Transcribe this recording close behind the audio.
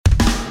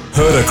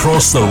Heard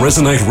across the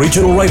Resonate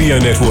Regional Radio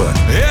Network.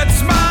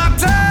 It's my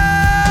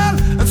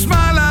time, it's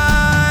my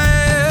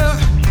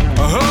life.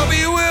 I hope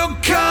you will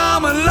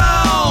come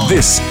along.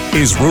 This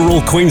is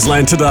Rural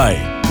Queensland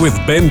Today with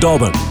Ben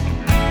Dobbin.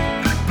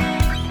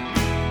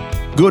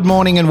 Good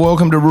morning and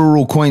welcome to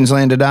Rural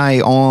Queensland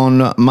Today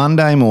on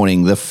Monday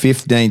morning, the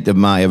 15th of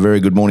May. A very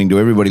good morning to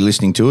everybody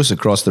listening to us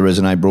across the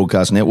Resonate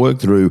Broadcast Network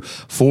through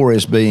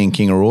 4SB in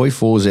Kingaroy,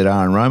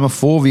 4ZR in Roma,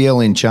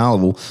 4VL in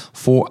Charleville,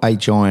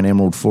 4HI in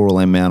Emerald,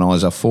 4LM Mount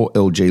Isa,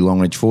 4LG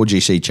Longreach,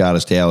 4GC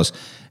Charters Towers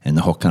and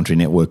the Hot Country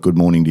Network. Good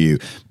morning to you.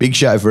 Big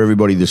show for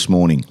everybody this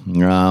morning.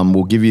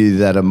 We'll give you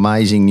that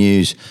amazing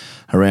news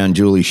around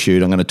Julie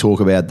Shute. I'm going to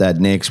talk about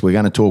that next. We're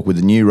going to talk with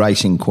the new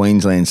Racing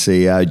Queensland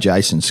CEO,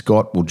 Jason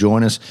Scott, will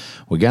join us.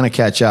 We're going to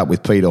catch up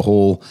with Peter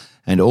Hall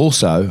and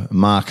also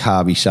Mark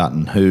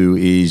Harvey-Sutton, who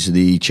is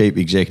the Chief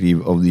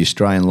Executive of the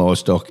Australian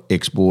Livestock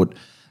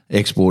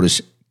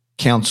Exporters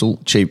Council,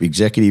 Chief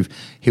Executive.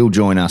 He'll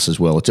join us as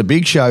well. It's a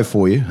big show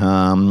for you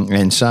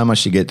and so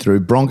much to get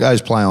through.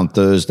 Broncos play on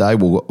Thursday.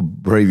 We'll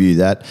preview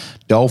that.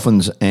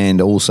 Dolphins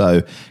and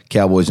also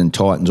Cowboys and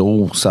Titans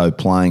also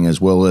playing as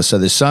well. So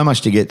there's so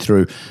much to get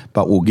through,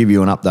 but we'll give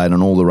you an update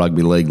on all the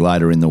rugby league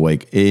later in the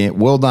week.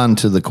 Well done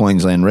to the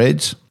Queensland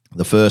Reds.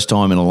 The first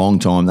time in a long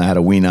time they had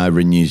a win over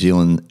in New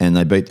Zealand and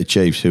they beat the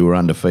Chiefs, who were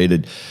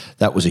undefeated.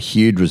 That was a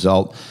huge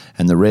result,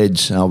 and the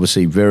Reds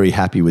obviously very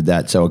happy with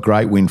that. So a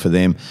great win for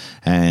them,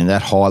 and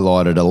that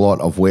highlighted a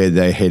lot of where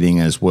they're heading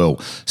as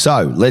well.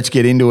 So let's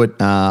get into it.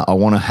 I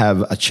want to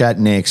have a chat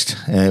next.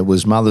 It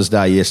was Mother's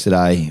Day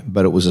yesterday,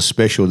 but it was a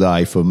special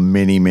day for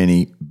many,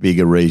 many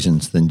bigger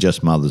reasons than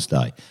just Mother's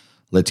Day.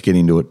 Let's get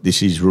into it.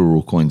 This is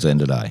Rural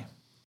Queensland Today.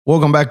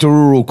 Welcome back to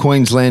Rural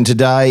Queensland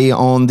Today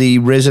on the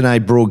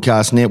Resonate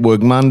Broadcast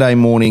Network, Monday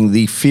morning,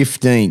 the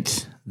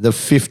 15th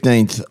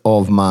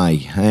of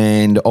May.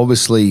 And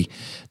obviously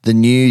the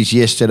news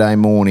yesterday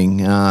morning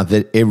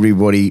that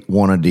everybody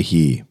wanted to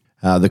hear.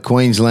 The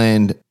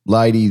Queensland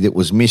lady that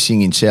was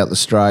missing in South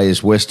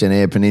Australia's Western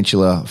Eyre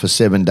Peninsula for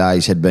 7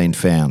 days had been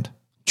found.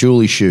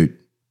 Julie Shute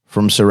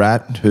from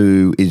Surat,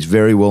 who is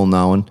very well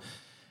known,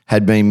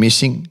 had been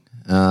missing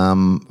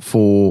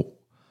for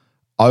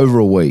over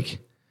a week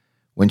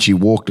when she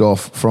walked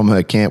off from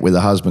her camp with her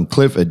husband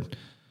Clifford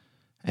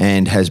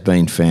and has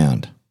been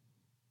found.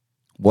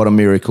 What a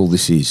miracle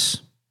this is.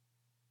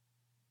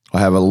 I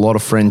have a lot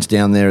of friends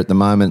down there at the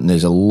moment, and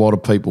there's a lot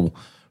of people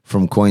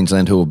from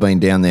Queensland who have been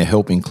down there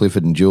helping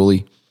Clifford and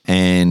Julie,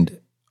 and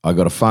I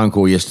got a phone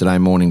call yesterday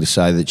morning to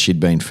say that she'd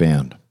been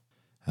found.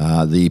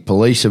 The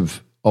police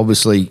have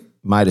obviously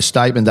made a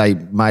statement. They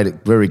made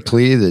it very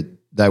clear that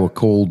they were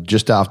called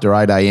just after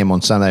 8 a.m.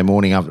 on Sunday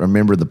morning after a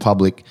member of the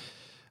public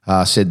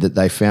said that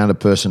they found a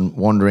person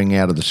wandering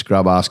out of the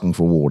scrub asking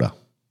for water.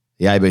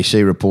 The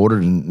ABC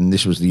reported, and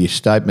this was the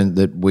statement,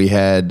 that we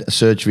had a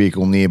search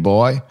vehicle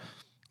nearby.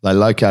 They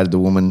located the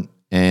woman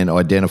and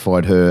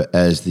identified her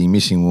as the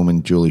missing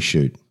woman, Julie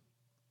Shute.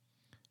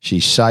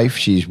 She's safe,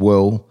 she's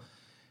well,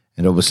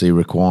 and obviously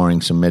requiring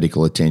some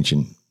medical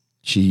attention.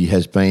 She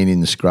has been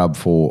in the scrub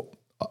for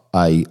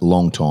a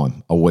long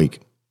time, a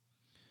week.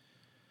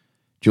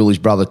 Julie's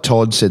brother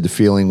Todd said the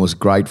feeling was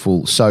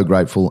grateful, so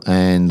grateful,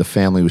 and the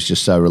family was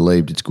just so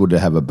relieved. It's good to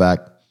have her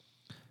back.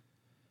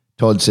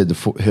 Todd said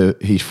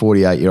his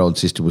 48-year-old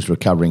sister was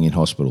recovering in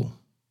hospital.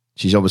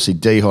 She's obviously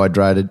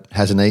dehydrated,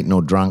 hasn't eaten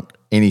or drunk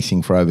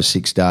anything for over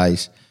 6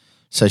 days,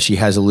 so she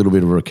has a little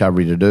bit of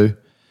recovery to do.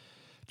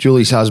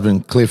 Julie's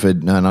husband,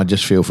 Clifford, and I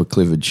just feel for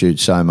Clifford Shute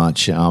so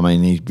much. I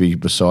mean, he'd be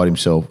beside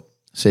himself,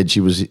 said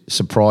she was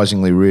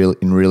surprisingly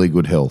in really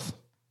good health.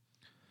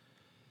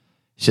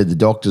 He said the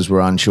doctors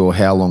were unsure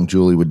how long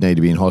Julie would need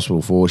to be in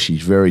hospital for.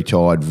 She's very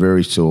tired,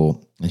 very sore,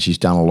 and she's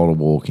done a lot of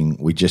walking.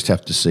 We just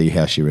have to see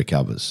how she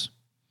recovers.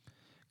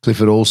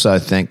 Clifford also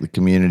thanked the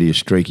community of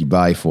Streaky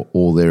Bay for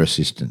all their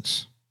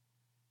assistance.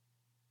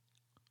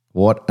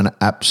 What an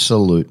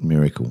absolute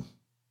miracle.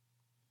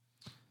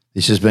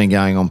 This has been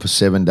going on for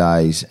 7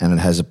 days and it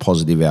has a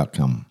positive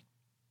outcome.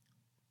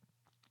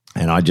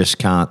 And I just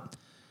can't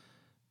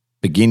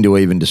begin to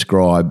even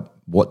describe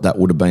what that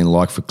would have been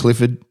like for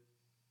Clifford,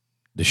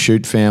 the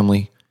Shute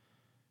family,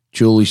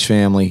 Julie's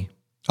family.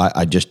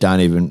 I just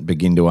don't even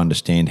begin to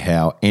understand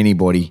how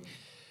anybody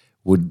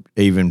would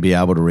even be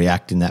able to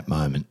react in that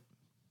moment.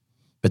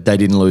 But they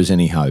didn't lose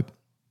any hope.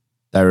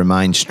 They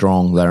remained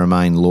strong, they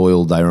remained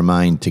loyal, they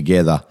remained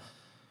together,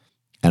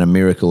 and a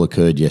miracle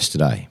occurred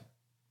yesterday.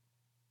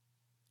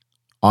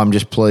 I'm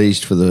just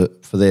pleased for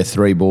their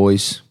three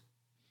boys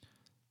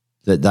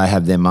that they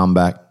have their mum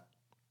back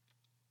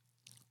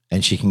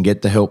and she can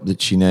get the help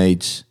that she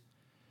needs.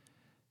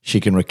 She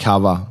can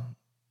recover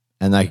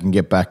and they can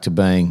get back to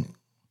being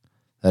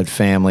that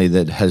family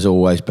that has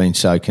always been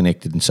so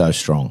connected and so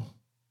strong.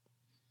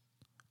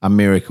 A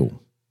miracle.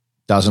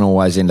 Doesn't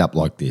always end up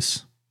like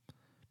this,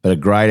 but a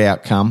great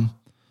outcome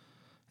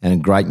and a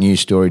great news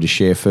story to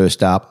share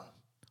first up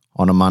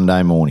on a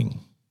Monday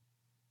morning.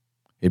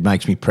 It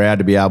makes me proud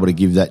to be able to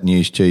give that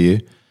news to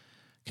you,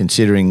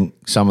 considering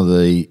some of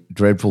the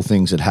dreadful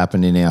things that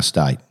happened in our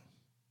state.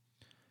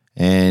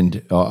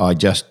 And I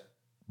just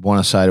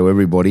want to say to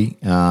everybody,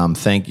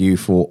 thank you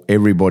for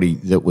everybody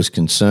that was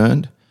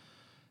concerned.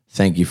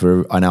 Thank you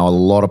for, I know a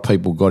lot of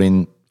people got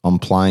in on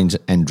planes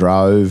and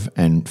drove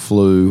and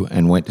flew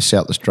and went to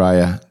South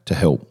Australia to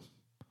help.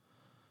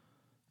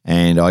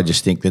 And I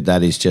just think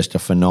that is just a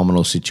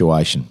phenomenal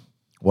situation.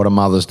 What a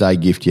Mother's Day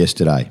gift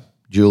yesterday.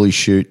 Julie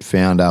Shute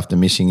found after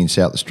missing in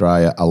South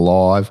Australia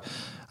alive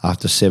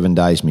after 7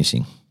 days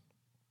missing.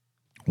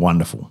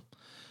 Wonderful.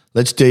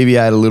 Let's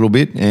deviate a little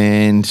bit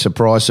and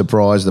surprise,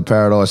 surprise, the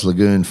Paradise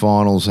Lagoon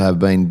finals have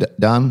been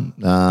done.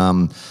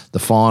 The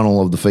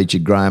final of the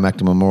featured Graham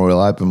Acton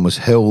Memorial Open was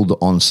held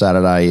on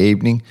Saturday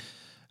evening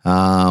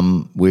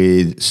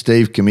with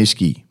Steve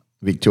Comiskey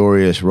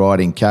victorious,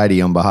 riding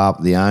Katie on behalf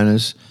of the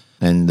owners,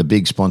 and the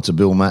big sponsor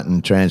Bill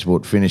Matten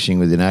Transport finishing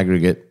with an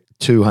aggregate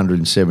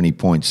 270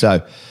 points.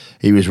 So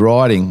he was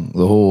riding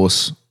the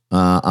horse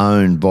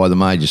owned by the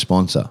major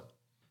sponsor.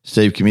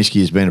 Steve Comiskey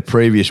has been a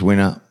previous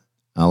winner,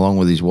 along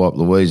with his wife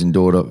Louise and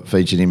daughter,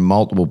 featured in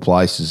multiple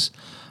places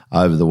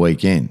over the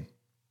weekend.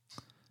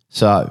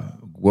 So,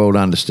 well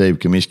done to Steve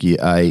Comiskey,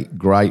 a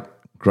great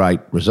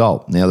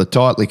result. Now, the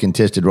tightly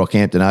contested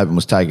Rockhampton Open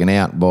was taken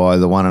out by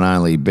the one and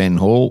only Ben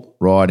Hall,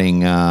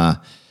 riding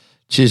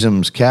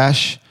Chisholm's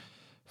Cash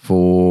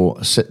for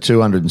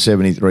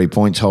 273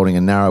 points, holding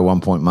a narrow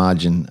 1 point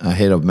margin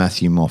ahead of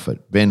Matthew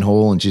Moffat. Ben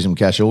Hall and Chisholm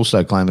Cash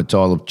also claim the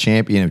title of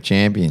Champion of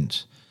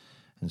Champions,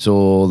 and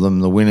saw them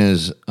the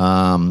winners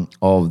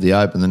of the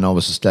Open, the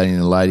Novice Australian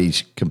and the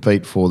Ladies,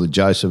 compete for the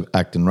Joseph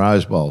Acton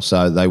Rose Bowl.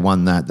 So they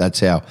won that. That's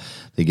how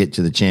they get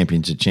to the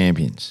Champions of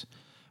Champions,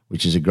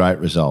 which is a great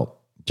result.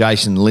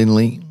 Jason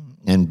Lindley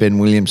and Ben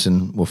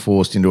Williamson were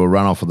forced into a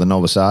runoff of the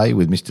Novice A,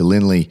 with Mr.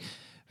 Lindley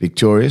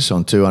victorious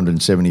on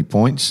 270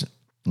 points.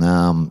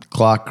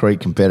 Clark Creek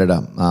competitor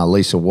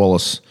Lisa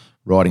Wallace,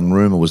 riding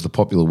Rumour, was the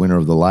popular winner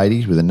of the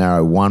Ladies with a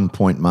narrow 1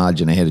 point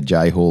margin ahead of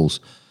Jay Halls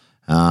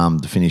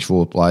to finish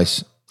fourth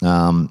place.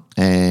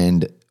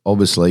 And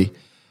obviously,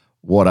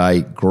 what a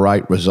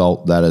great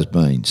result that has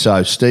been.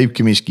 So Steve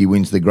Comiskey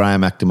wins the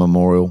Graham Acton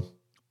Memorial.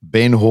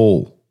 Ben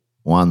Hall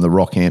won the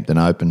Rockhampton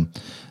Open.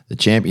 The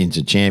Champions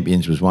of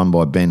Champions was won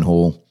by Ben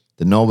Hall.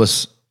 The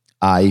Novice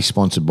A,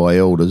 sponsored by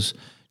Elders,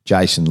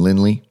 Jason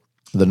Lindley.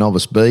 The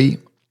Novice B,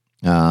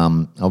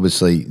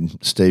 obviously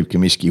Steve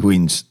Comiskey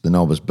wins the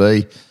Novice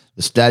B.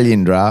 The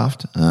Stallion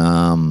Draft,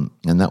 and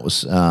that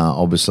was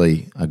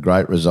obviously a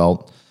great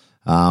result.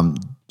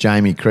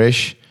 Jamie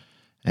Kresh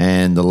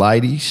and the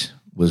Ladies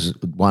was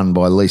won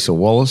by Lisa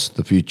Wallace.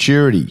 The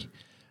Futurity,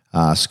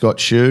 Scott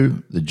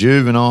Shue. The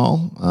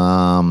Juvenile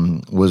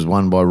was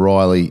won by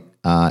Riley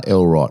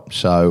Elrott.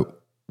 So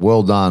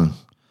well done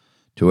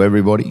to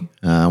everybody.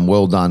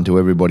 Well done to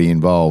everybody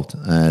involved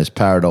as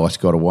Paradise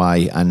got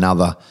away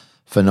another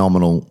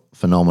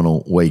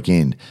phenomenal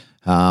weekend.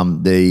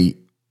 The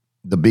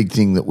big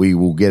thing that we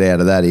will get out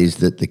of that is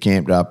that the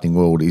camp drafting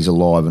world is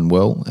alive and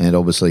well, and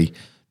obviously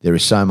there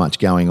is so much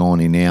going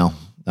on in our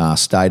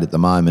state at the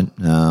moment.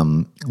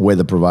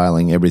 Weather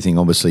prevailing, everything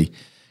obviously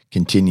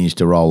continues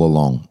to roll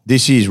along.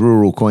 This is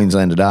Rural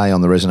Queensland Today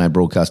on the Resonate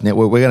Broadcast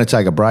Network. We're going to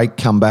take a break,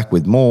 come back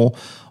with more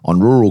on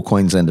Rural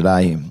Queensland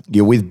Today.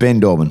 You're with Ben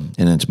Dobbin,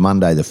 and it's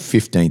Monday the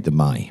 15th of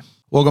May.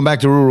 Welcome back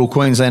to Rural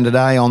Queensland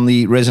Today on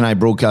the Resonate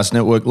Broadcast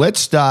Network. Let's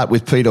start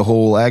with Peter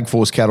Hall,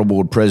 AgForce Cattle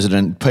Board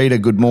President. Peter,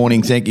 good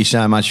morning. Thank you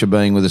so much for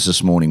being with us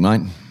this morning,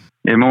 mate.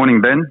 Yeah,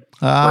 morning, Ben.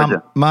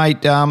 Pleasure.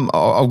 Mate,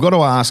 I've got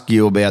to ask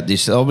you about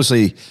this.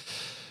 Obviously,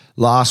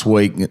 last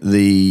week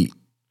the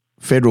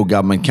federal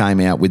government came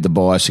out with the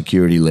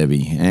biosecurity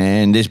levy,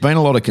 and there's been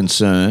a lot of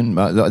concern.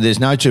 There's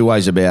no two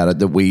ways about it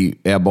that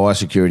our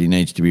biosecurity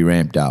needs to be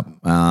ramped up.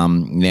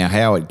 Now,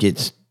 how it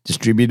gets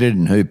distributed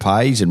and who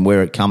pays and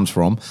where it comes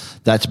from,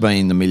 that's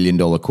been the $1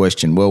 million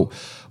question. Well,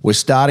 we're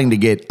starting to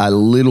get a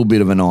little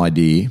bit of an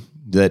idea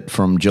that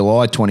from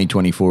July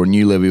 2024, a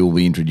new levy will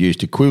be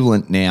introduced,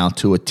 equivalent now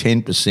to a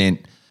 10%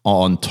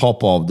 on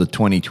top of the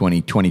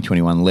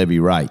 2020-2021 levy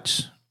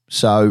rates.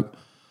 So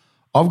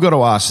I've got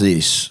to ask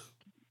this.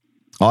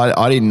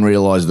 I didn't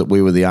realise that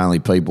we were the only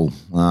people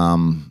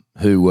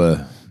who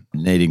were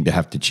needing to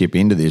have to chip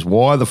into this.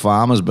 Why are the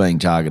farmers being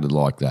targeted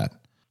like that?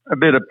 A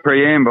bit of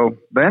preamble,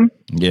 Ben.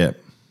 Yeah.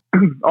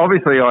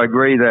 Obviously, I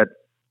agree that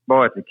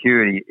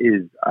biosecurity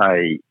is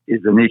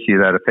an issue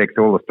that affects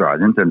all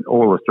Australians, and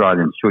all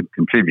Australians should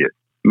contribute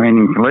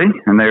meaningfully.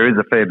 And there is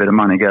a fair bit of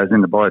money goes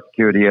into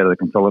biosecurity out of the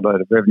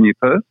consolidated revenue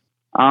purse.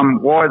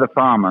 Why the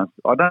farmers?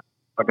 I don't know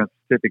if I can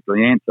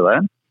specifically answer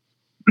that.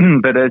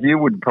 But as you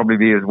would probably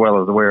be as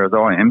well as aware as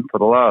I am, for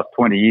the last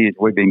 20 years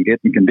we've been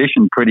getting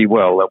conditioned pretty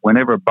well that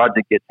whenever a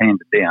budget gets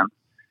handed down,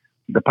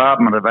 the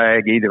Department of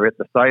Ag, either at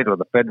the state or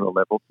the federal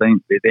level,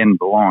 seems to be at the end of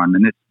the line,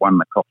 and it's one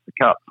that cops the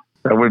cut.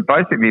 So we've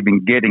basically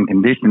been getting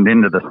conditioned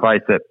into the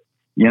space that,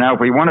 if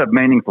we want a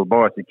meaningful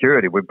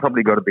biosecurity, we've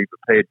probably got to be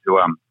prepared to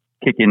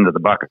kick into the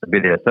bucket a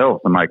bit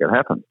ourselves to make it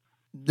happen.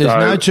 There's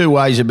no two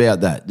ways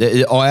about that.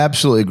 I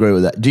absolutely agree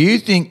with that. Do you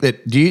think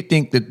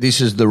that this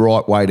is the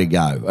right way to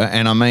go?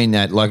 And I mean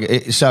that,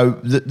 so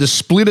the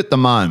split at the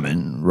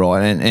moment,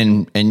 right?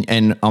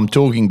 And I'm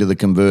talking to the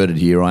converted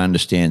here. I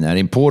understand that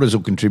importers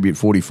will contribute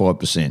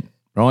 45%,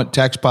 right?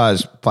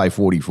 Taxpayers pay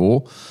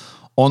 44%.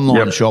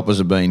 Online shoppers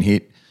have been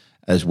hit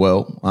as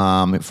well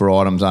for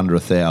items under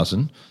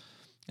 1,000.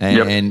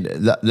 And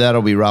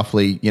that'll be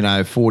roughly,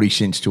 40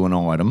 cents to an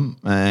item.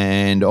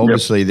 And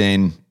obviously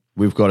then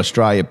we've got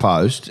Australia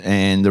Post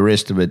and the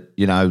rest of it,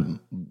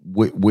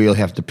 we'll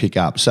have to pick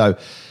up. So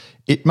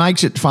it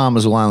makes it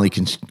farmers will only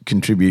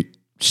contribute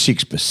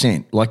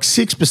 6%. Like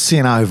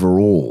 6%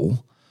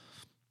 overall,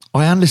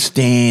 I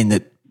understand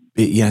that,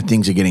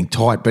 things are getting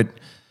tight, but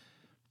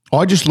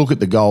I just look at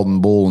the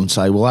golden ball and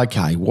say, well,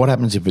 okay, what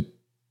happens if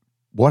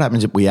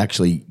we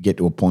actually get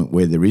to a point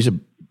where there is a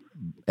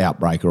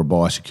outbreak or a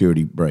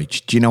biosecurity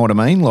breach? Do you know what I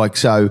mean? Like,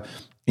 so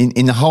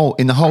in the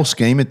whole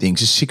scheme of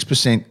things, is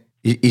 6%,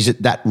 is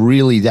it that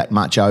really that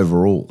much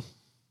overall?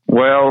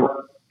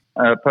 Well,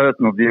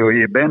 personal view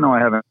here, Ben, I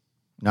haven't.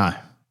 No,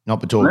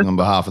 not talking on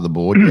behalf of the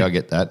board. Yeah, I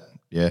get that.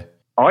 Yeah.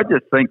 I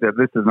just think that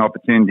this is an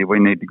opportunity we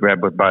need to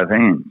grab with both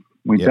hands.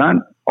 We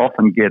don't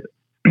often get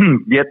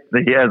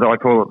the, as I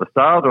call it, the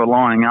stars are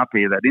lining up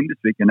here that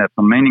industry can have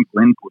some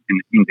meaningful input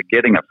into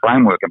getting a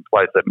framework in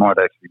place that might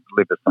actually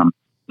deliver some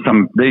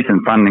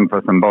decent funding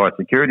for some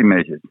biosecurity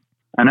measures.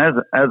 And as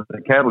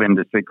the cattle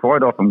industry,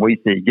 quite often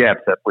we see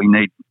gaps that we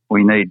need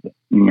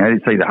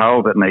see the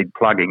holes that need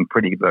plugging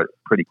pretty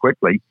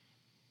quickly.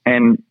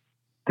 And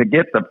to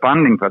get the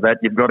funding for that,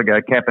 you've got to go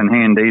cap in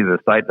hand either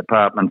the state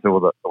departments or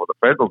the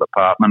federal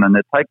department, and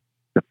it takes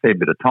a fair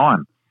bit of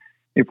time.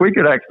 If we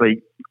could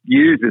actually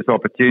use this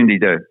opportunity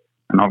to,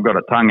 and I've got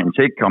a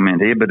tongue-in-cheek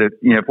comment here, but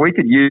if we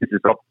could use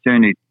this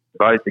opportunity to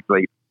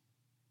basically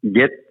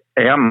get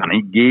our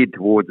money geared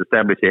towards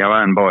establishing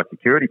our own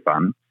biosecurity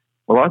fund,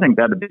 well, I think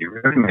that would be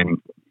really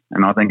meaningful.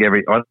 And I think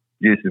every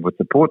producers would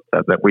support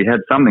that we had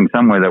something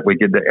somewhere that we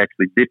could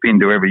actually dip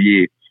into every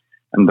year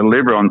and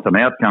deliver on some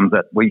outcomes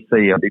that we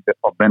see are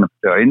of benefit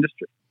to our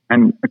industry.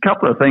 And a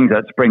couple of things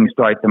that spring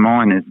straight to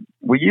mind is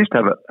we used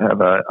to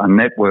have a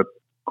network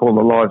called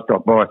the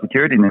Livestock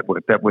Biosecurity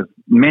Network that was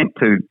meant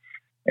to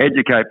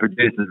educate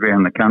producers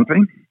around the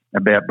country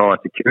about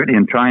biosecurity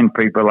and train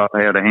people up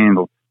how to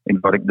handle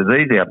exotic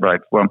disease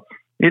outbreaks. Well,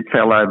 it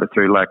fell over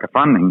through lack of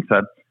funding.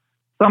 So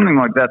something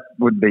like that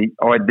would be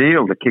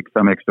ideal to kick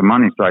some extra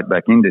money straight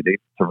back into it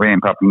to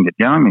ramp up and get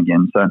going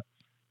again. So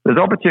there's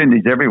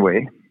opportunities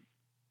everywhere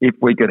if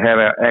we could have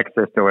our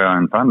access to our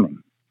own funding.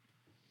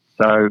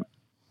 So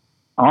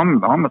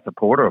I'm a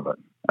supporter of it,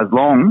 as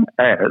long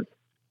as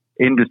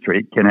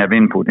industry can have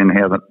input in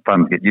how the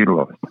funds get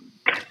utilised.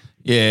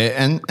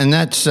 Yeah, and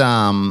that's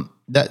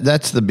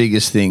that's the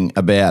biggest thing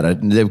about it.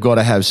 They've got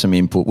to have some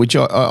input, which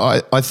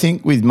I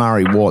think with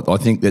Murray Watt, I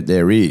think that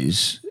there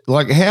is.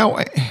 Like how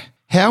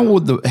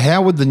would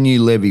the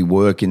new levy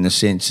work in the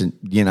sense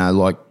that,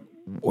 like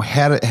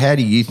how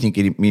do you think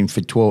in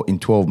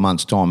 12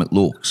 months' time it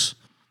looks,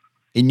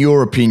 in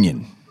your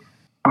opinion?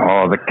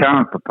 Oh, the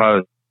current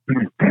proposal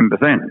is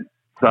 10%.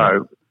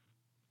 So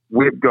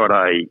we've got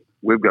a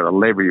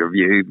levy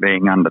review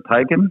being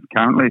undertaken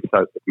currently,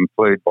 so to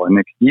conclude by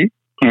next year.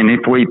 And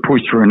if we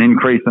push for an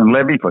increase in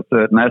levy for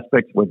certain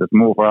aspects, whether it's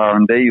more for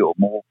R&D or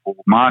more for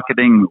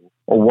marketing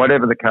or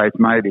whatever the case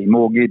may be,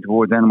 more geared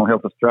towards Animal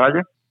Health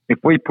Australia, if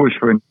we push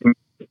for an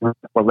increase,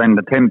 well, then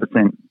the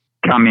 10%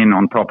 come in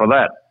on top of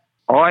that.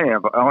 I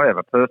have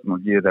a personal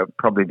view that would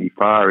probably be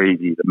far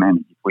easier to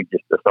manage if we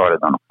just decided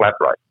on a flat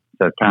rate.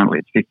 So currently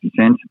it's 50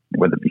 cents,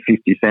 whether it be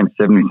 50 cents,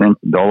 70 cents,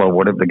 $1,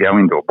 whatever to go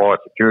into a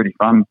biosecurity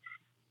fund,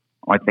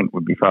 I think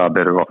would be far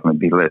better off and there'd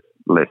be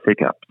less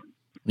hiccups.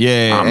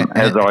 Yeah.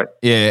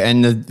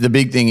 And the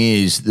big thing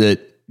is that,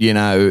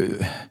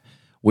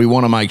 we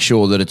want to make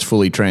sure that it's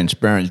fully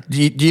transparent.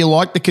 Do you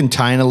like the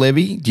container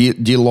levy? Do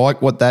you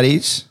like what that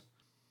is?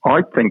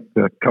 I think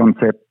the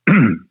concept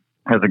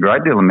has a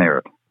great deal of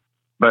merit,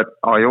 but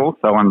I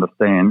also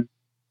understand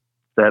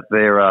that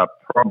there are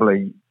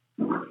probably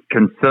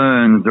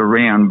concerns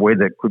around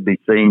whether it could be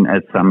seen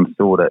as some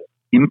sort of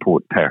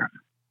import tariff,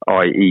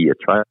 i.e. a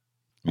trade.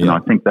 Yeah. And I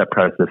think that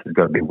process has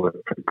got to be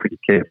worked pretty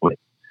carefully.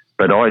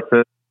 But I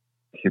certainly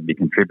should be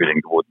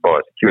contributing towards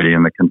biosecurity,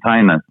 and the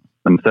containers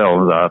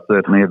themselves are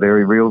certainly a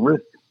very real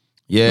risk.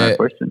 Yeah, no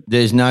question.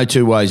 There's no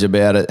two ways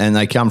about it, and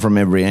they come from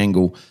every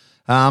angle.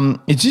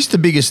 It's just the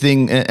biggest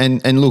thing,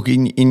 and look,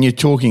 in you're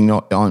talking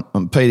not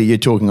on Peter, you're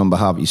talking on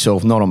behalf of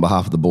yourself, not on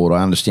behalf of the board.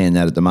 I understand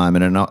that at the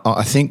moment, and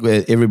I think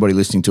everybody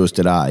listening to us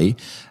today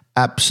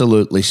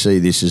absolutely see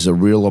this as a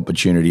real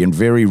opportunity, and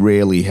very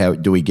rarely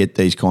do we get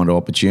these kind of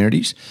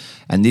opportunities,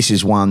 and this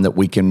is one that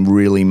we can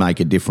really make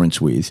a difference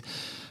with.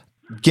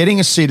 Getting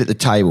a seat at the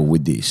table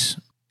with this,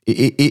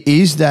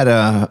 is that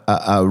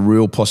a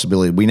real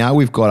possibility? We know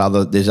we've got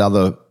there's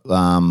other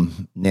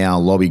now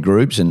lobby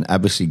groups and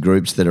advocacy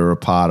groups that are a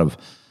part of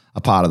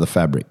the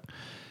fabric.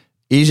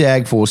 Is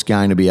AgForce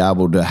going to be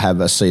able to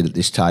have a seat at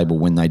this table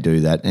when they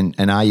do that?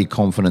 And are you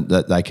confident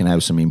that they can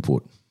have some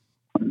input?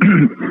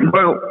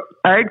 Well,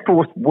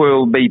 AgForce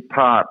will be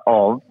part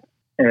of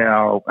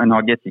our, and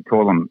I guess you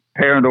call them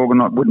national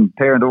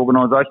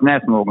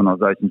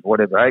organisations,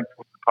 whatever. AgForce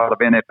is part of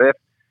NFF.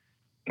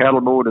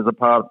 Cattle Board is a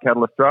part of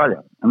Cattle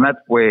Australia. And that's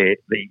where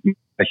the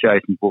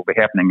negotiations will be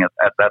happening at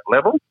that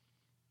level.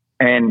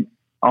 And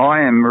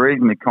I am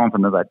reasonably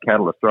confident that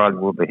Cattle Australia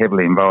will be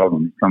heavily involved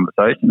in these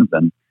conversations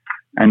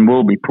and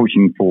will be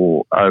pushing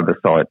for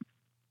oversight.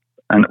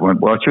 And well,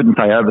 I shouldn't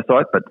say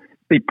oversight, but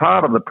be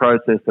part of the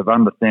process of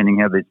understanding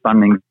how these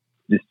funding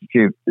is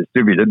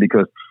distributed,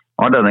 because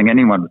I don't think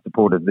anyone has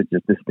supported this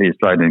just the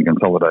Australian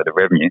Consolidated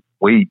Revenue.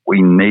 We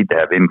need to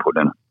have input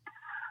in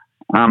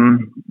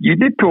it. You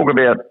did talk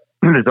about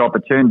this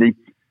opportunity.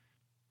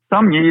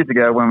 Some years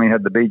ago, when we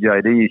had the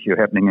BJD issue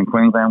happening in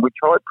Queensland, we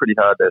tried pretty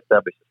hard to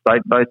establish a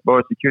state-based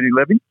biosecurity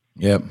levy.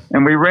 Yep.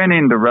 And we ran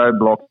into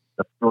roadblocks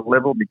at the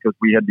level because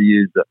we had to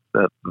use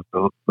the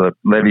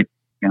levy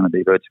going to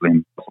be virtually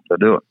impossible to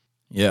do it.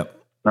 Yep.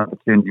 An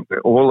opportunity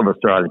where all of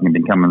Australia can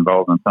become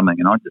involved in something,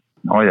 and I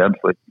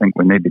absolutely think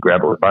we need to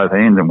grab it with both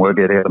hands and work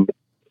out how to make the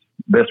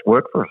best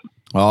work for us.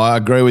 Oh, I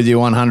agree with you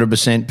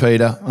 100%,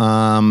 Peter.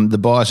 The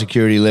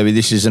biosecurity levy,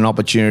 this is an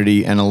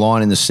opportunity and a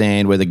line in the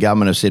sand where the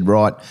government have said,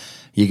 right,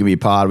 you can be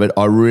part of it.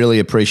 I really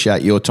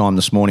appreciate your time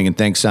this morning, and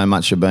thanks so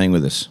much for being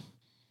with us.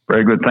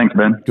 Very good. Thanks,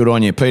 Ben. Good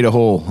on you. Peter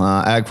Hall,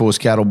 AgForce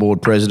Cattle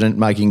Board President,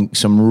 making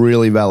some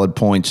really valid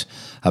points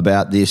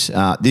about this.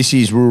 This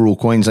is Rural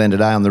Queensland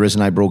Today on the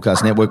Resonate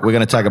Broadcast Network. We're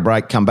going to take a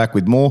break, come back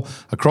with more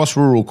across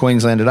Rural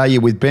Queensland Today.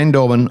 You're with Ben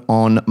Dobbin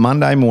on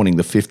Monday morning,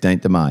 the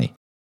 15th of May.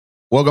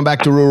 Welcome back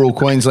to Rural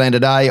Queensland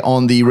Today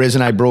on the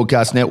Resonate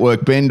Broadcast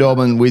Network. Ben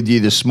Dobbin with you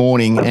this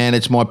morning, and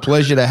it's my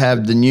pleasure to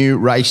have the new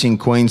Racing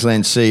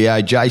Queensland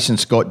CEO, Jason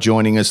Scott,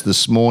 joining us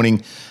this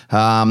morning.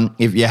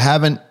 If you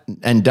haven't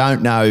and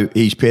don't know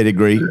his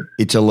pedigree,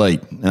 it's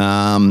elite.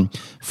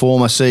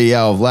 Former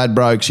CEO of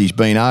Ladbrokes, he's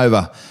been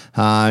over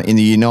in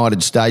the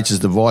United States as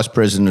the Vice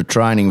President of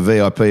Training,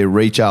 VIP of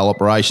Retail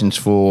Operations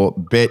for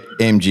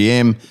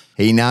BetMGM.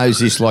 He knows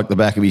this like the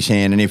back of his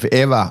hand, and if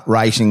ever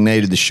racing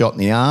needed the shot in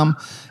the arm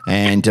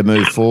and to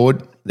move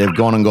forward, they've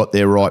gone and got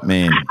their right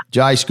man.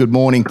 Jace, good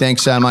morning.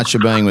 Thanks so much for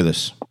being with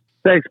us.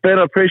 Thanks, Ben.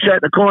 I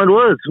appreciate the kind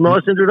words.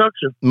 Nice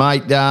introduction.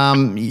 Mate,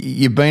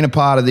 you've been a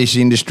part of this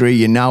industry.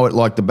 You know it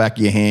like the back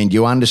of your hand.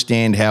 You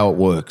understand how it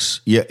works.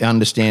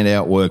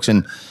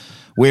 And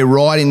we're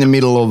right in the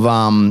middle of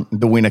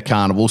the Winter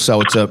Carnival,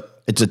 so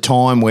it's a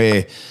time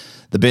where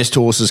the best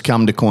horses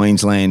come to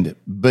Queensland.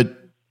 But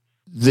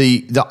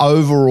the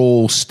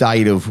overall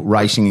state of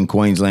racing in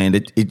Queensland,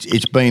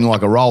 it's been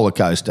like a roller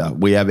coaster.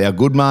 We have our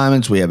good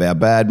moments, we have our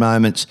bad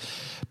moments,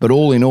 but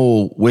all in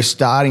all, we're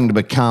starting to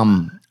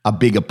become a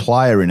bigger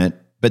player in it,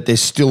 but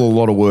there's still a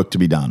lot of work to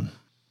be done.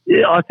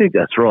 Yeah, I think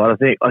that's right.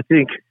 I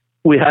think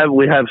we have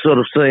sort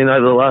of seen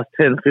over the last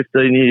 10,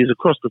 15 years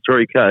across the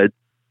three codes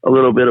a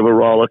little bit of a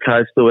roller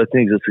coaster where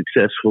things are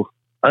successful.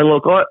 And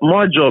look,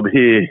 my job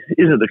here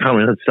isn't to come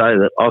in and say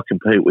that I'll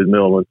compete with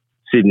Melbourne,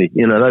 Sydney.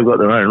 You know, they've got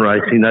their own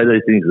racing. They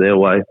do things their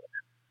way.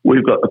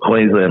 We've got the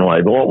Queensland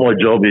way. But what my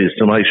job is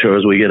to make sure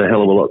as we get a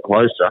hell of a lot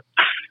closer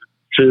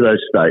to those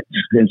states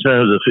in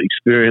terms of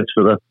experience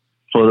for the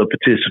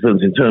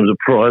participants, in terms of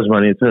prize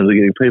money, in terms of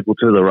getting people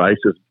to the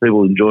races,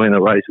 people enjoying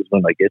the races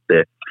when they get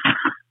there.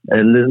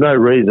 And there's no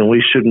reason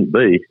we shouldn't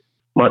be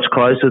much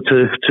closer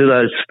to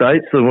those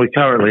states than we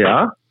currently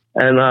are.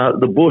 And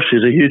the bush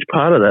is a huge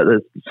part of that.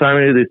 There's so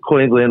many of the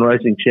Queensland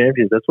racing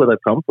champions. That's where they've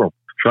come from,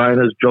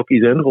 trainers,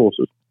 jockeys and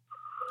horses.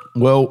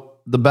 Well,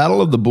 the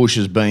Battle of the Bush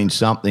has been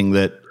something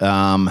that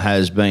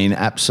has been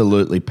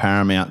absolutely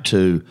paramount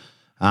to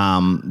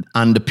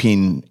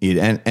underpin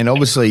it. And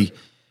obviously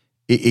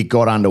it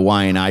got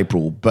underway in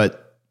April,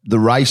 but the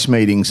race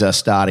meetings are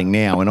starting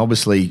now. And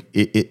obviously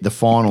the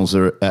finals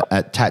are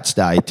at Tats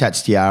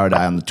Tiara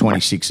Day on the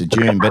 26th of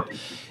June. But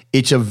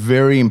it's a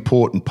very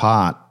important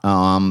part,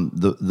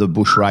 the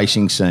bush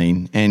racing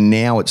scene, and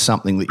now it's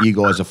something that you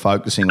guys are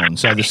focusing on.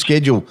 So the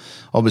schedule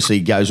obviously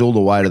goes all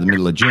the way to the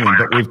middle of June,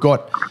 but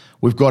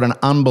we've got an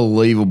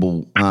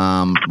unbelievable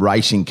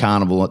racing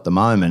carnival at the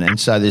moment, and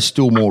so there's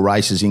still more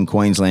races in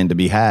Queensland to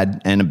be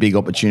had and a big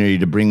opportunity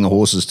to bring the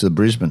horses to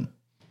Brisbane.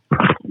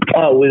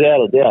 Oh,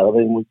 without a doubt. I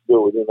mean, we're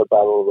still within the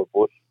Battle of the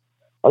Bush.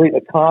 I think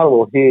the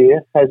carnival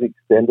here has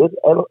extended,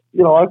 and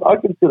I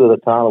consider the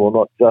carnival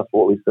not just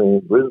what we see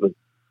in Brisbane.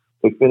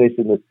 We finish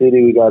in the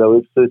city, we go to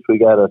Ipswich, we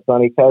go to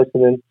Sunny Coast,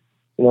 and then,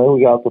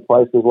 we go up to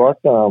places like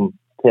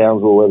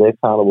Townsville where their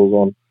carnival's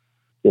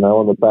on,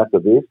 on the back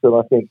of this. And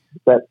I think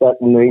that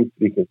needs to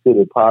be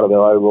considered part of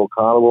our overall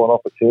carnival and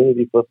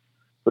opportunity for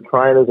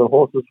trainers and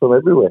horses from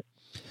everywhere.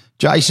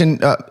 Jason,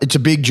 it's a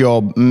big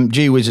job.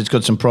 Gee whiz, it's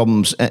got some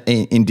problems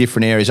in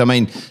different areas. I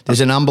mean,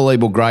 there's an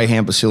unbelievable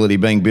greyhound facility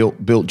being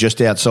built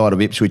just outside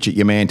of Ipswich at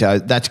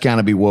Yamanto. That's going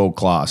to be world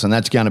class, and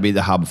that's going to be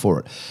the hub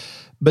for it.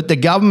 But the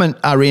government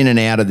are in and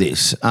out of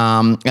this,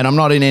 and I'm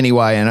not in any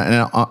way,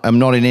 and I'm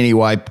not in any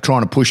way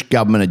trying to push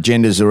government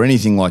agendas or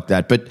anything like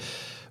that. But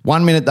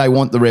 1 minute they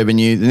want the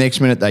revenue, the next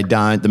minute they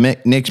don't. The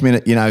next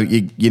minute,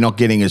 you're not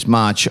getting as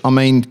much. I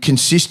mean,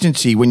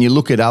 consistency. When you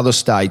look at other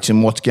states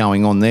and what's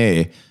going on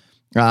there,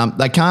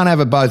 They can't have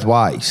it both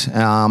ways.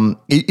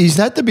 Is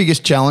that the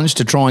biggest challenge,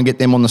 to try and get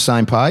them on the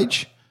same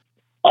page?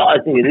 I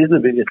think it is the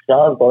biggest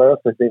challenge, but I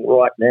also think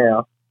right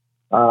now,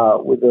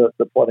 with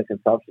the point of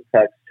consumption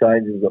tax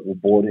changes that were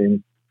brought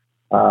in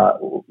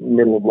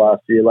middle of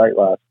last year, late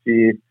last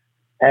year,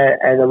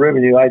 and the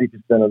revenue,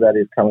 80% of that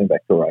is coming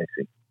back to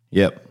racing.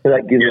 Yep. So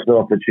that gives us an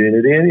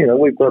opportunity. And,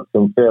 we've got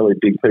some fairly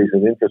big piece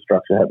of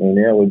infrastructure happening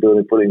now.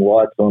 We're putting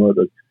lights on at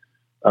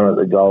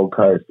the Gold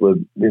Coast.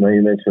 You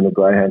mentioned the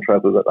Greyhound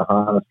track. We've got the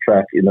harness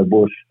track in the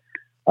bush.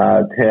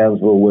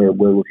 Townsville, we're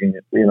looking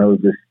at,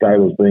 the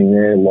stables being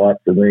there, lights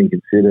are being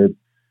considered.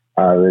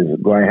 There's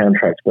Greyhound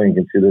tracks being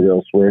considered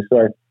elsewhere.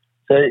 So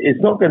it's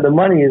not the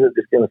money isn't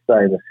just going to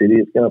stay in the city.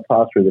 It's going to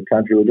pass through the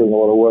country. We're doing a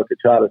lot of work at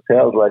Charters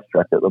Towers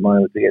Racetrack at the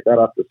moment to get that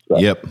up to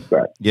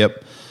scratch.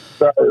 Yep.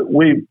 So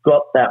we've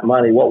got that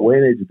money. What we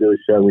need to do is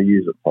show we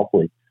use it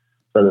properly,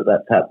 so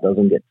that tap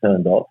doesn't get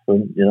turned off.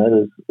 And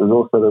there's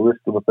also the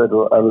risk of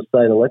a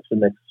state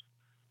election next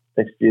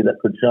year that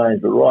could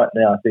change. But right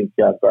now, I think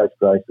Grace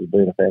has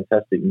been a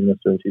fantastic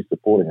minister, and she's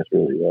supporting us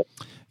really well.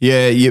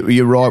 Yeah,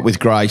 you're right with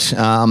Grace.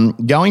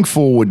 Going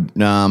forward,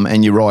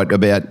 and you're right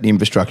about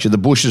infrastructure. The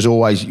bush is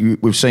always.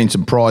 We've seen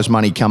some prize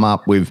money come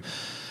up.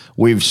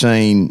 We've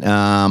seen,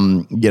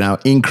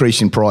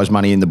 increase in prize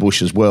money in the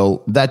bush as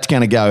well. That's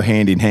going to go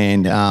hand in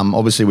hand,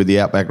 obviously, with the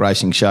Outback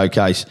Racing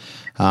Showcase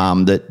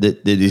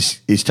that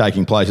is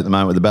taking place at the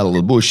moment with the Battle of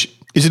the Bush.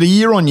 Is it a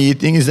year-on-year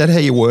thing? Is that how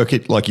you work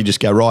it? Like you just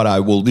go,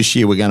 righto, well, this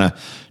year we're going to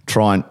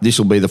try and this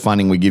will be the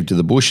funding we give to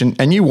the bush.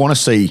 And you want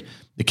to see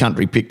the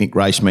country picnic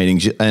race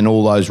meetings and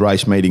all those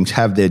race meetings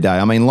have their day.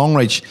 I mean,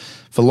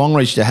 for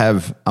Longreach to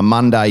have a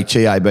Monday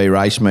TAB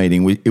race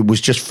meeting, it was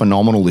just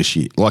phenomenal this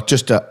year. Like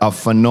just a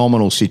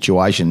phenomenal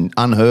situation,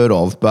 unheard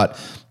of, but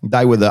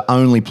they were the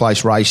only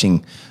place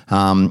racing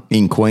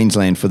in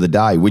Queensland for the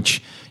day,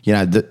 which,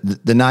 the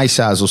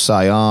naysayers will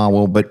say, oh,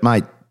 well, but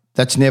mate,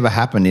 that's never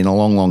happened in a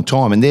long, long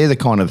time. And they're the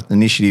kind of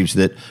initiatives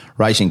that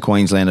Racing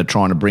Queensland are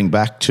trying to bring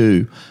back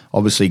to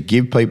obviously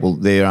give people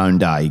their own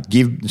day,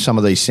 give some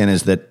of these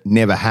centres that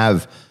never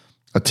have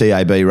a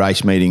TAB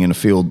race meeting in a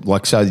field,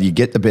 so that you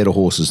get the better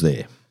horses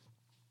there.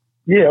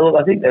 Yeah, look,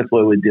 I think that's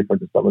where we're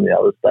different to some of the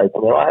other states. I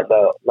mean, I had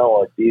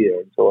no idea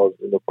until I was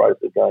in the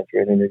process of going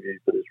through an interview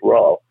for this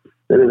role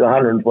that there's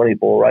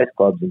 124 race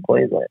clubs in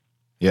Queensland.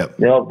 Yep.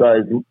 Now, of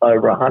those,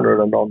 over 100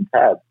 are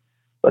non-tab.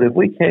 But if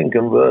we can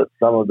convert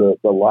some of the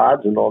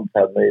larger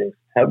non-tab meetings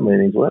to tab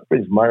meetings, well, that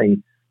brings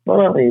money not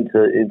only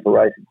into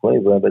Racing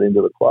Queensland but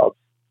into the clubs.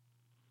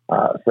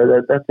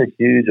 So that's a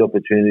huge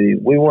opportunity.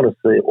 We want to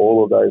see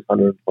all of those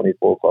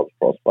 124 clubs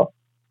prosper.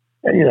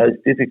 And,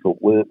 it's difficult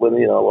when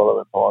a lot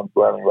of the times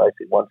we're only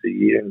racing once a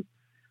year and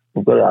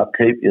we've got to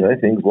upkeep,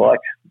 things like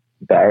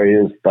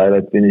barriers,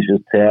 photo finishes,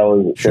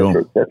 towers, et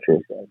cetera, et cetera.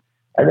 So,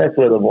 and that's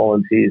where the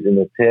volunteers in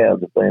the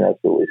towns have been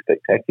absolutely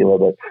spectacular.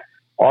 But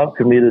I'm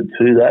committed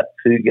to that,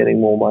 to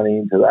getting more money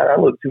into that.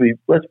 And look,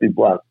 let's be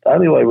blunt. The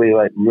only way we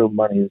make real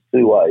money is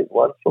two ways.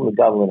 One's from the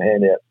government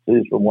handouts,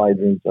 two's from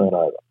wagering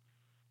turnover.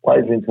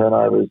 Wagering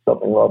turnover is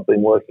something I've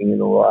been working in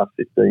the last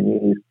 15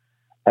 years.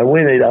 And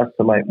we need us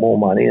to make more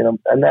money, and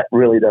that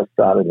really does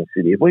start in the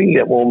city. If we can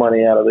get more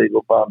money out of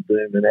Eagle Farm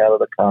Doom and out of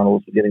the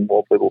carnivals, we're getting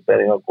more people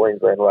betting on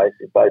Queensland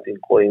racing, both in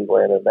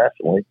Queensland and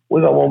nationally,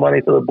 we've got more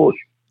money for the bush.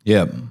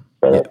 Yeah.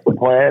 So that's the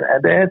plan.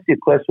 And to answer your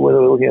question,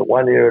 whether we're looking at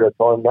 1 year at a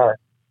time, no.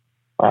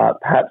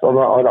 Perhaps I'm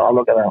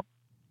not going to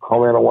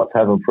comment on what's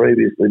happened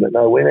previously, but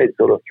no, we need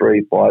sort of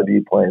 3-5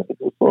 year plans. It's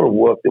the sort of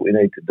work that we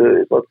need to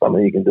do. It's not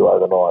something you can do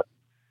overnight.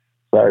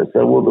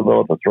 So we'll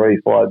develop a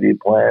 3-5 year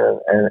plan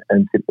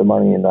and tip the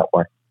money in that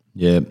way.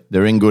 Yeah,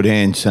 they're in good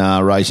hands,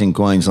 Racing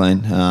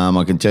Queensland.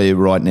 I can tell you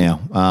right now,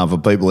 for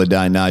people that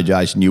don't know,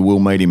 Jason, you will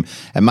meet him.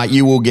 And, mate,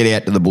 you will get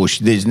out to the bush.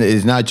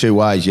 There's no two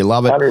ways. You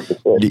love it.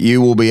 100%. You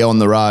will be on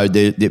the road.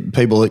 The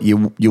people,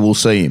 you will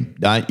see him.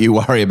 Don't you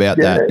worry about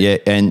that. Yeah,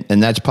 and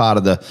that's part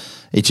of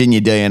it's in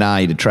your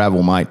DNA to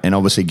travel, mate, and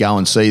obviously go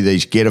and see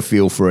these, get a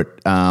feel for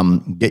it,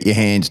 get your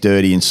hands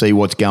dirty and see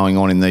what's going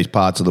on in these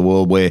parts of the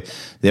world where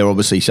there are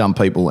obviously some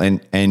people,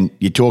 and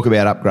you talk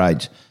about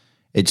upgrades.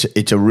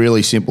 It's a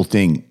really simple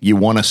thing. You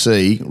want to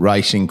see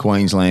Racing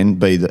Queensland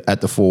be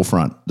at the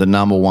forefront, the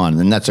number one,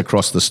 and that's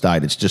across the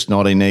state. It's just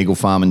not in Eagle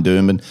Farm and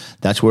Doomben.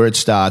 That's where it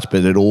starts,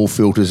 but it all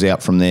filters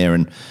out from there.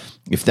 And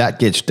if that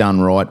gets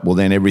done right, well,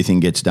 then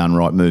everything gets done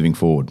right moving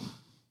forward.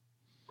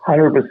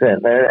 100%,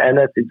 and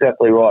that's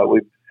exactly right.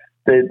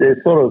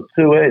 There's sort of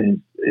two ends.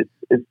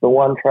 It's the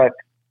one track,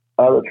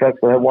 the tracks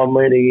that have one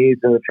meeting a year,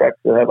 and the tracks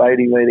that have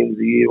 80 meetings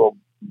a year. Well,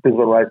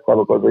 Brisbane Race Club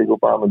across Eagle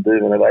Farm and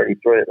Doomben have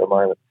 83 at the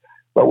moment.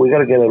 But we've got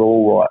to get it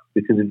all right,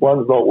 because if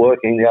one's not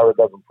working, the other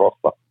doesn't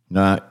prosper.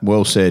 No,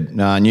 well said.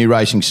 New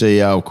racing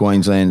CEO of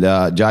Queensland,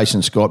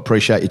 Jason Scott,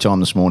 appreciate your time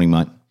this morning,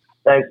 mate.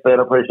 Thanks, Ben.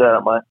 I appreciate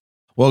it, mate.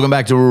 Welcome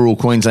back to Rural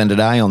Queensland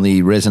today on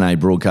the Resonate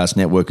Broadcast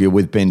Network. You're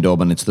with Ben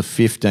Dobbin. It's the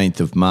 15th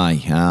of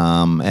May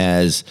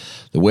as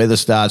the weather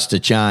starts to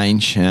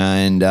change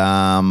and,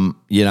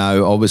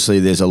 obviously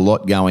there's a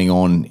lot going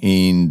on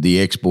in the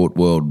export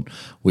world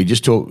We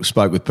just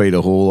spoke with Peter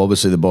Hall.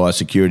 Obviously, the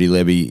biosecurity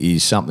levy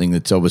is something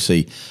that's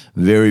obviously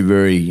very,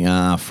 very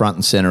front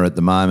and centre at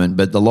the moment.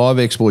 But the live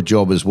export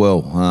job as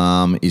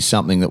well is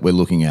something that we're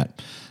looking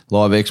at.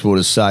 Live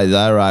exporters say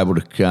they're able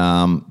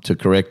to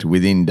correct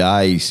within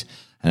days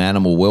an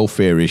animal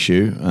welfare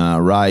issue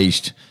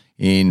raised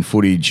in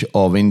footage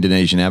of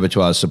Indonesian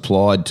abattoirs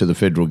supplied to the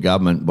federal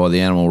government by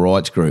the animal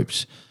rights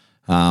groups.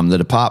 The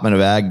Department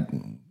of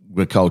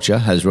Agriculture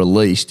has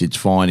released its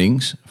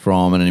findings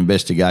from an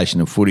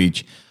investigation of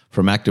footage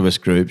from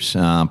activist groups,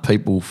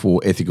 People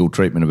for Ethical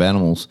Treatment of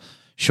Animals,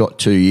 shot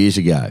 2 years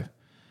ago.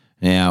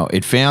 Now,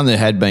 it found there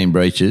had been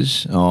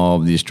breaches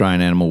of the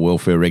Australian Animal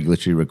Welfare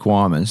Regulatory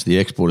Requirements, the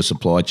Exporter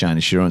Supply Chain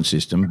Assurance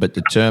System, but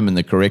determined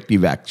the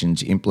corrective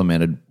actions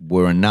implemented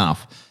were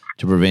enough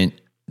to prevent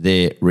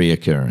their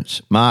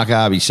reoccurrence. Mark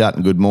Harvey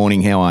Sutton, good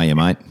morning. How are you,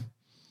 mate?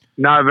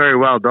 No, very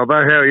well,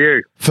 Dobbo. How are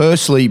you?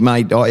 Firstly,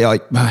 mate,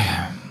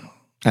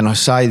 and I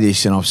say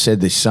this, and I've said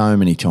this so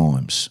many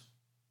times,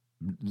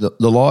 the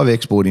live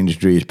export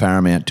industry is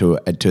paramount to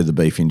the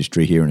beef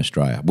industry here in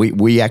Australia.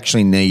 We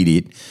actually need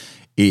it.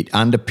 It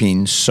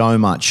underpins so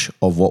much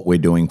of what we're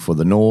doing for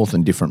the north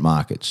and different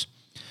markets.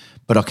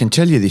 But I can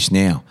tell you this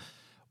now.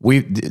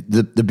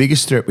 The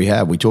biggest threat we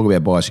have, we talk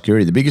about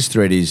biosecurity, the biggest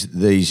threat is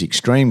these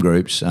extreme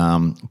groups,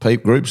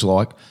 groups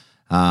like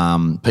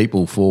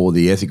People for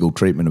the Ethical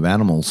Treatment of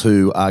Animals,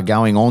 who are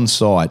going on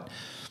site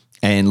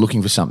and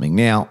looking for something.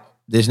 Now,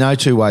 there's no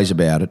two ways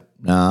about it.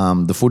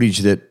 The footage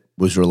that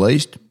was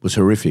released was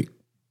horrific,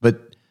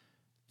 but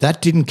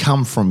that didn't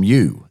come from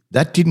you.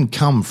 That didn't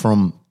come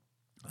from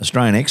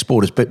Australian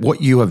exporters. But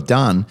what you have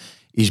done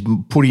is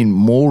put in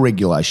more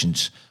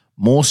regulations,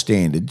 more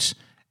standards,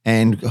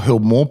 and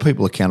held more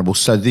people accountable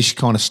so this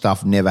kind of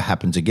stuff never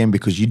happens again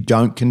because you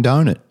don't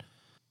condone it.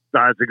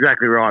 That's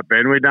exactly right,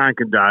 Ben. We don't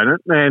condone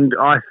it. And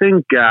I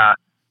think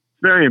it's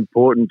very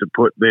important to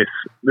put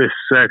this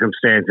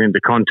circumstance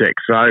into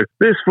context. So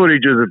this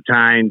footage was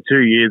obtained 2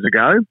 years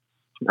ago,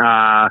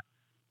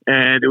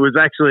 and it was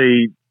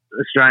actually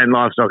Australian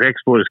Livestock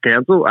Exporters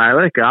Council,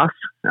 ALEC, us,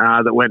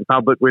 that went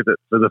public with it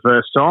for the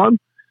first time.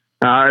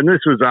 And this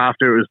was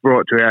after it was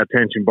brought to our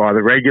attention by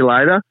the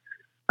regulator.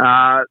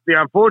 The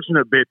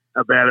unfortunate bit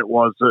about it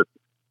was that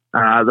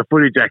the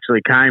footage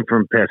actually came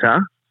from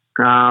PETA.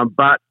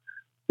 But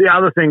the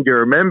other thing to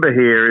remember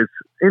here is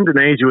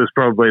Indonesia was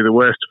probably the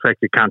worst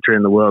affected country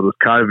in the world with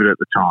COVID at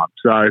the time.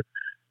 So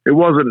it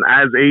wasn't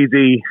as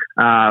easy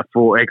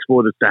for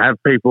exporters to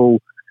have people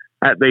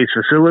at these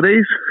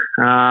facilities.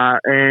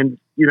 And,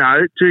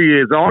 2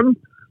 years on,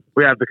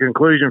 we have the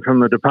conclusion from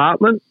the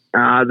department.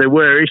 There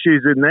were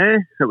issues in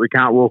there that we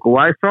can't walk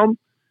away from.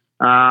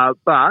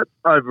 But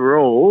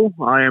overall,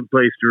 I am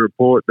pleased to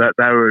report that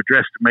they were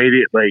addressed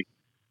immediately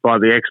by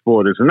the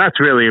exporters. And that's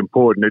really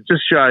important. It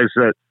just shows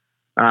that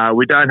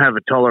we don't have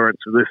a tolerance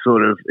for this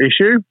sort of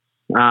issue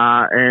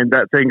and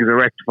that things are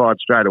rectified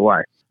straight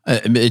away.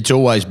 It's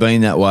always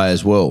been that way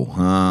as well,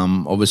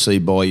 obviously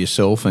by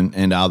yourself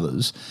and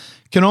others.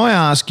 Can I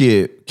ask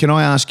you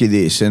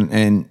this?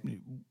 And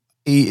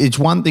it's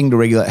one thing to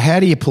regulate. How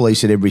do you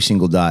police it every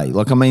single day?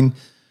 Like, I mean,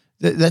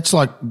 that's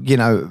like,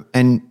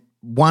 and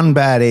one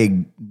bad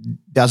egg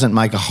doesn't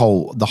make the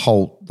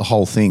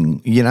whole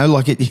thing.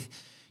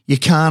 You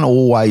can't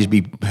always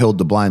be held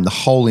to blame. The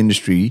whole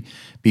industry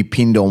be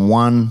pinned on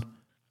one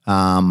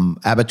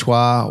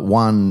abattoir,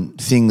 one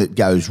thing that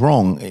goes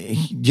wrong. Do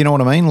you know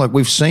what I mean? Like,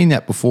 we've seen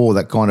that before,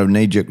 that kind of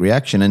knee-jerk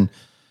reaction. And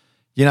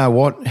you know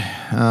what?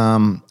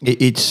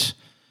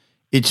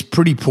 It's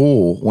pretty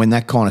poor when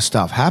that kind of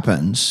stuff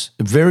happens,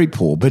 very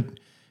poor. But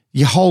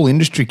your whole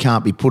industry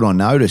can't be put on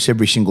notice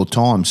every single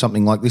time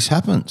something like this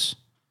happens.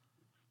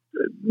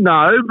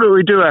 No, but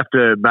we do have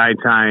to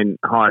maintain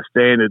high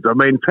standards. I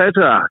mean,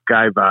 PETA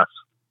gave us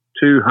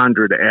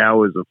 200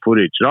 hours of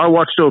footage. And I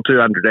watched all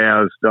 200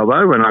 hours,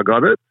 Dobbo, when I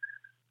got it,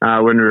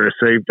 when we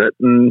received it.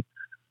 And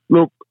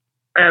look,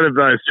 out of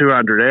those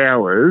 200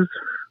 hours,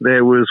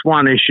 there was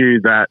one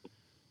issue that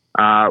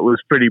was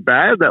pretty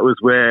bad. That was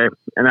where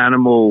an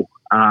animal,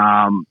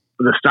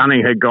 the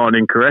stunning had gone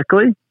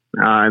incorrectly,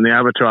 and the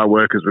abattoir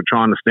workers were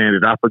trying to stand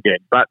it up again.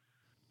 But,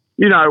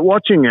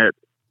 watching it,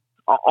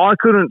 I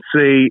couldn't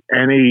see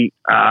any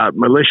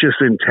malicious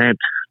intent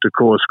to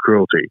cause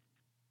cruelty.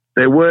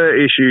 There were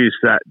issues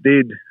that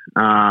did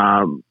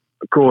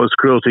cause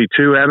cruelty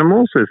to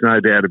animals. There's no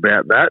doubt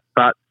about that.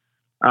 But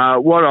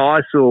what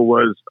I saw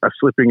was a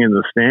slipping in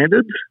the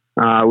standards,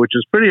 which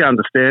is pretty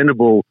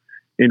understandable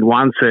in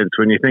one sense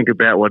when you think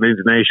about what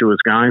Indonesia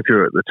was going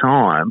through at the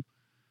time.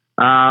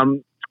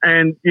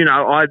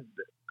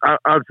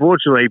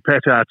 Unfortunately,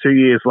 PETA 2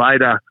 years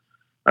later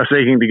are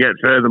seeking to get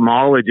further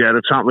mileage out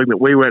of something that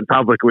we went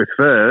public with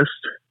first.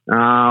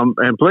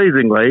 And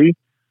pleasingly,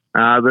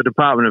 the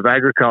Department of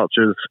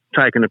Agriculture has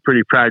taken a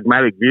pretty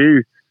pragmatic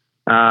view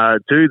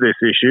to this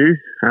issue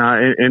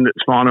in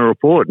its final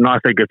report. And I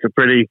think it's a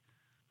pretty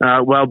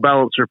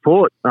well-balanced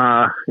report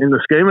in the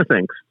scheme of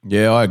things.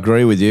 Yeah, I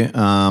agree with you.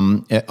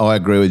 I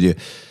agree with you.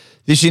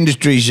 This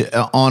industry's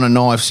on a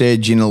knife's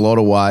edge in a lot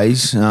of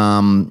ways.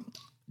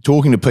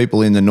 talking to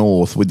people in the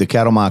north with the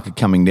cattle market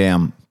coming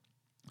down,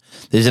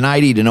 there's an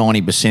 80 to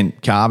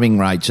 90% calving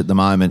rates at the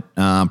moment,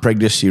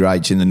 pregnancy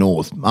rates in the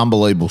north.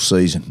 Unbelievable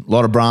season. A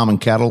lot of Brahman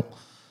cattle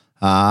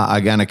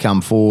are going to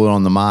come forward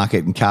on the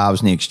market and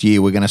calves next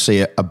year. We're going to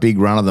see a big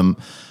run of them.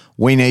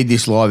 We need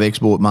this live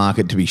export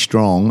market to be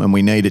strong, and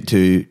we need it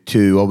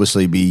to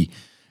obviously be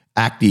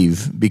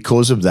active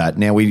because of that.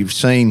 Now, we've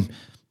seen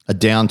a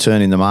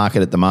downturn in the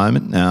market at the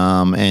moment,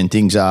 and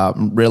things are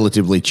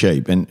relatively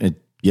cheap. And,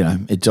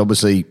 it's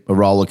obviously a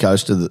roller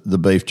coaster, the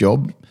beef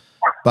job.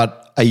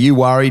 But are you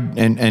worried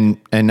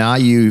and are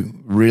you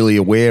really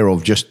aware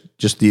of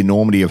just the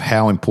enormity of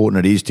how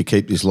important it is to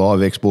keep this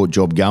live export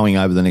job going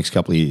over the next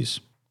couple of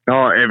years?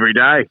 Oh, every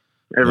day.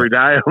 Every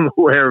day I'm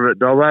aware of it,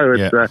 Dobbo.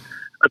 It's,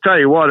 I tell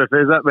you what, if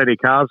there's that many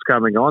calves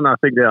coming on, I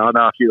think I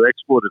know a few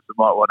exporters that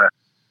might want to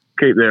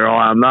keep their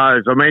eye on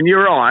those. I mean,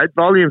 you're right.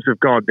 Volumes have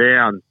gone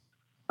down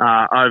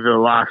over the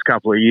last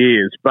couple of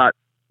years, but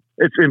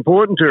it's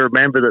important to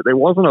remember that there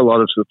wasn't a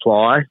lot of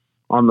supply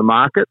on the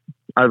market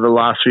over the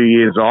last few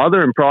years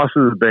either, and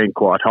prices have been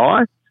quite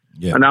high.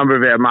 Yeah. A number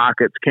of our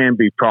markets can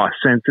be price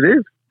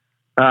sensitive.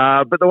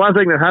 But the one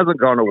thing that hasn't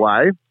gone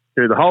away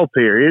through the whole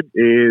period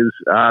is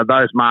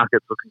those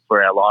markets looking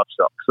for our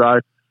livestock.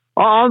 So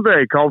I'm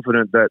very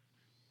confident that,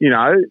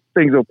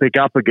 things will pick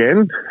up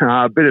again.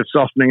 A bit of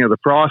softening of the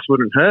price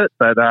wouldn't hurt,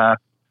 but,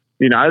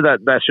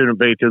 that shouldn't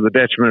be to the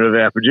detriment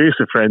of our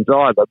producer friends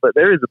either. But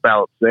there is a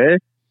balance there.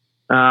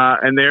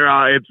 And there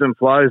are ebbs and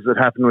flows that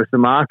happen with the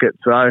market.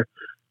 So,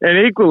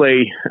 and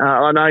equally,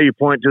 I know you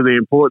point to the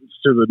importance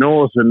to the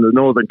north and the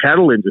northern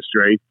cattle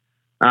industry.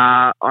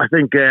 I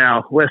think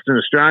our Western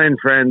Australian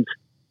friends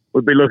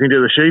would be looking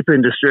to the sheep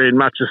industry in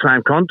much the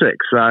same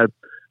context. So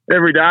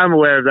every day I'm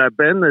aware of that,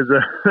 Ben. There's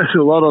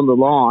a lot on the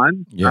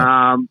line,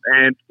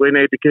 and we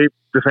need to keep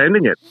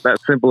defending it.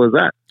 That's simple as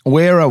that.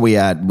 Where are we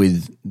at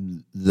with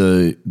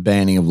the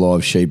banning of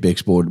live sheep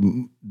export?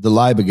 The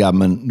Labor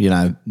government,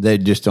 they're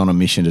just on a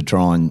mission to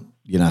try and,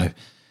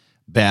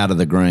 bow to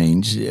the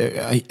Greens.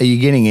 Are you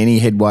getting any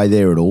headway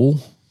there at all?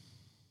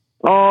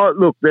 Oh,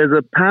 look, there's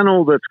a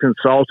panel that's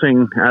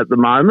consulting at the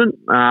moment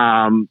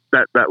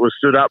that was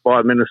stood up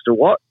by Minister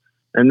Watt,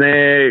 and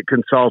they're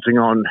consulting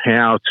on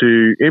how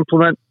to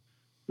implement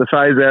the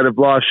phase out of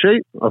live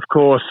sheep. Of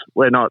course,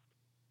 we're not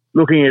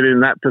looking at it in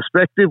that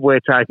perspective. We're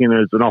taking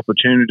it as an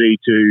opportunity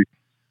to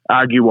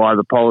argue why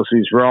the policy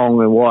is wrong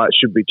and why it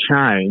should be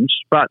changed.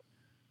 But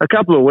a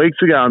couple of weeks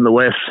ago in the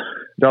West,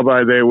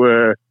 Dobbo, there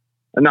were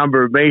a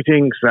number of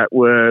meetings that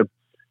were,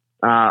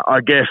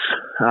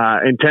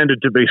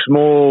 intended to be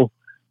small,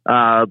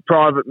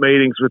 private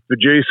meetings with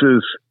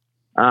producers,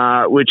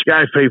 which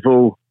gave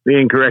people the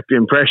incorrect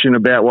impression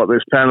about what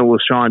this panel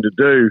was trying to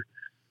do.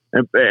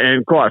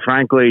 And quite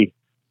frankly,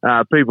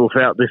 people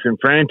felt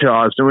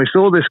disenfranchised. And we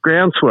saw this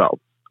groundswell.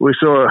 We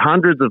saw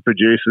hundreds of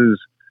producers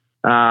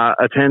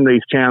attend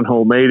these town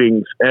hall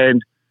meetings.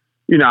 And,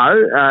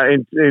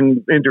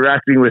 in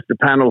interacting with the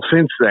panel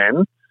since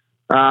then,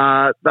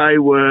 they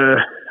were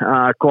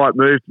quite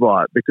moved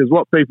by it, because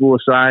what people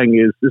were saying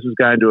is this is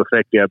going to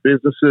affect our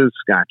businesses,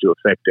 it's going to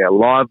affect our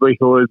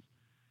livelihoods,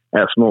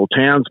 our small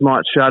towns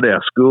might shut,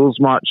 our schools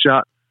might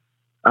shut.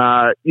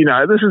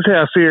 This is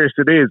how serious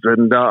it is.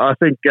 And I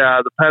think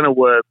the panel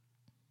were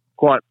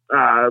quite,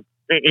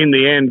 in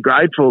the end,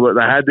 grateful that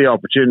they had the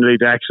opportunity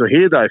to actually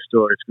hear those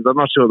stories, because I'm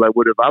not sure they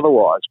would have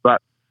otherwise. But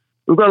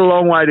we've got a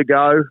long way to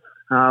go.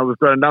 We've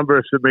got a number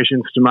of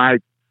submissions to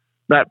make.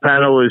 That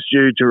panel is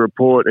due to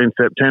report in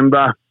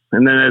September,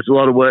 and then there's a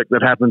lot of work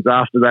that happens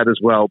after that as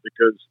well,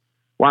 because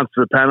once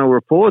the panel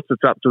reports,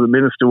 it's up to the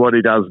minister what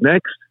he does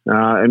next,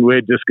 and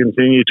we just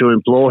continue to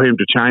implore him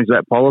to change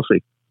that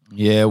policy.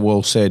 Yeah,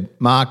 well said.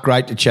 Mark,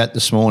 great to chat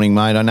this morning,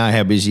 mate. I know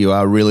how busy you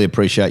are. Really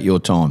appreciate your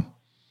time.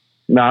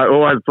 No,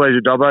 always a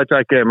pleasure, Dobbo.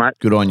 Take care, mate.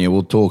 Good on you.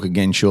 We'll talk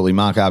again shortly.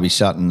 Mark Harvey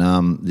Sutton,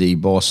 the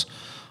boss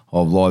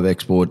of live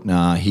export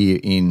here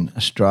in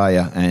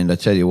Australia, and I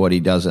tell you what, he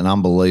does an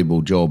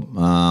unbelievable job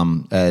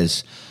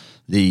as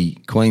the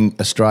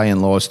Australian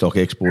Livestock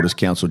Exporters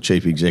Council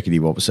Chief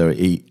Executive Officer.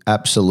 He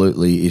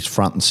absolutely is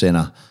front and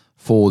centre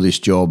for this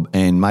job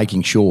and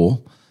making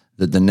sure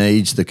that the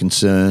needs, the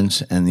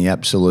concerns and the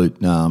absolute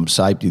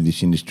safety of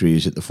this industry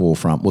is at the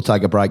forefront. We'll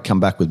take a break,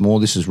 come back with more.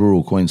 This is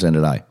Rural Queensland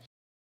Today.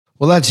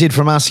 Well, that's it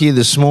from us here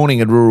this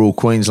morning at Rural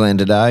Queensland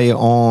Today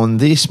on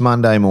this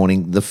Monday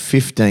morning, the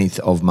 15th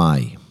of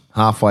May.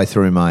 Halfway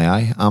through May,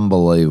 eh?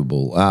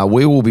 Unbelievable.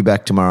 We will be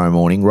back tomorrow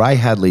morning. Ray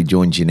Hadley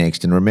joins you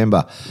next. And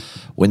remember,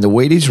 when the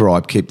wheat is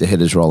ripe, keep the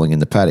headers rolling in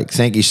the paddock.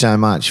 Thank you so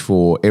much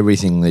for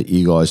everything that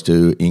you guys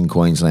do in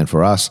Queensland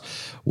for us.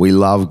 We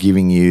love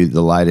giving you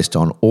the latest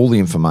on all the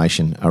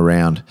information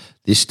around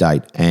this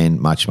state and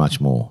much, much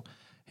more.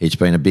 It's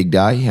been a big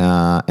day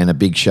and a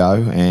big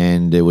show,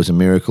 and there was a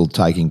miracle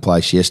taking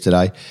place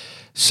yesterday.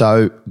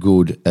 So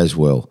good as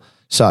well.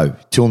 So,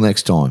 till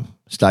next time,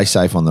 stay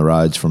safe on the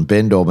roads. From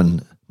Ben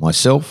Dobbin,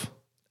 myself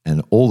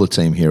and all the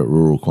team here at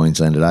Rural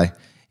Queensland Today,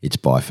 it's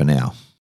bye for now.